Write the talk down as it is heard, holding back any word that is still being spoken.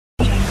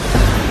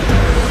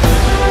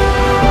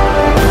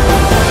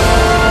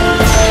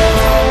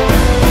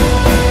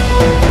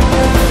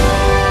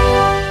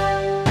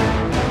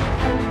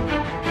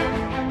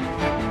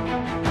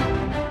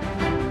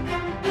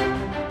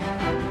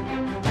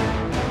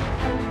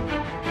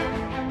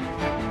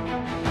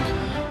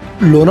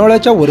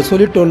लोणावळ्याच्या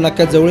वरसोली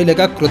टोलनाक्याजवळील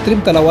एका कृत्रिम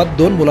तलावात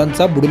 2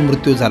 मुलांचा बुडून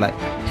मृत्यू झालाय।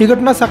 ही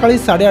घटना सकाळी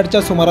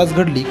 8:30च्या सुमारास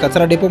घडली।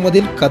 कचरा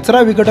डेपोमधील कचरा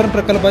विघटन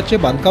प्रकल्पाचे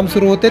बांधकाम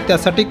सुरू होते,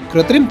 त्यासाठी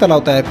कृत्रिम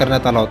तलाव तयार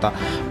करण्यात आला होता।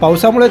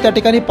 पावसामुळे त्या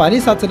ठिकाणी पाणी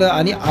साचलं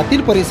आणि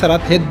आतील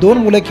परिसरात हे 2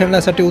 मुले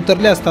खेळण्यासाठी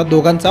उतरले असता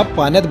दोघांचा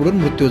पाण्यात बुडून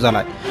मृत्यू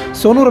झालाय।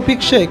 सोनू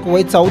रफिक शेख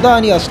वय 14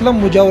 आणि असलम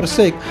मुजावर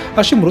शेख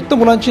अशी मृत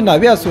मुलांची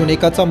नावे असून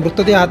एकाचा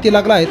मृतदेह हाती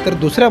लागला आहे, तर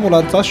दुसऱ्या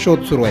मुलांचा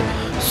शोध सुरू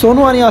आहे।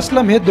 सोनू आणि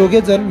असलम हे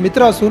दोघे जण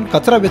मित्र असून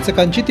कचरा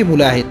वेचकांची ती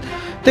मुले आहेत।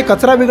 ते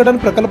कचरा विघटन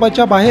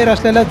प्रकल्पाच्या बाहेर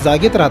असलेल्या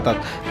जागेत राहतात।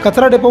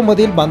 कचरा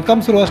डेपोमधील बांधकाम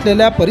सुरू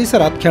असलेल्या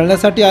परिसरात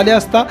खेळण्यासाठी आले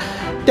असता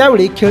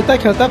त्यावेळी खेळता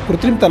खेळता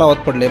कृत्रिम तलावात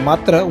पडले,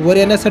 मात्र वर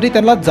येण्यासाठी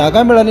त्यांना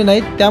जागा मिळाली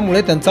नाही,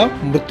 त्यामुळे त्यांचा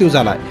मृत्यू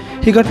झाला आहे।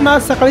 ही घटना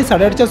आज सकाळी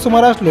 8:30च्या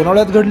सुमारास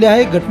लोणावळ्यात घडली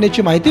आहे।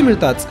 घटनेची माहिती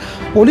मिळताच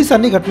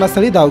पोलिसांनी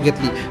घटनास्थळी धाव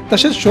घेतली,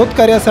 तसेच शोध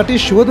कार्यासाठी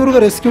शिवदुर्ग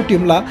रेस्क्यू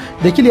टीमला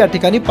देखील या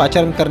ठिकाणी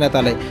पाचारण करण्यात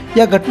आले।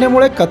 या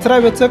घटनेमुळे कचरा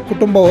वेचक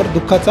कुटुंबावर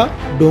दुःखाचा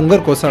डोंगर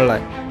कोसळला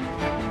आहे।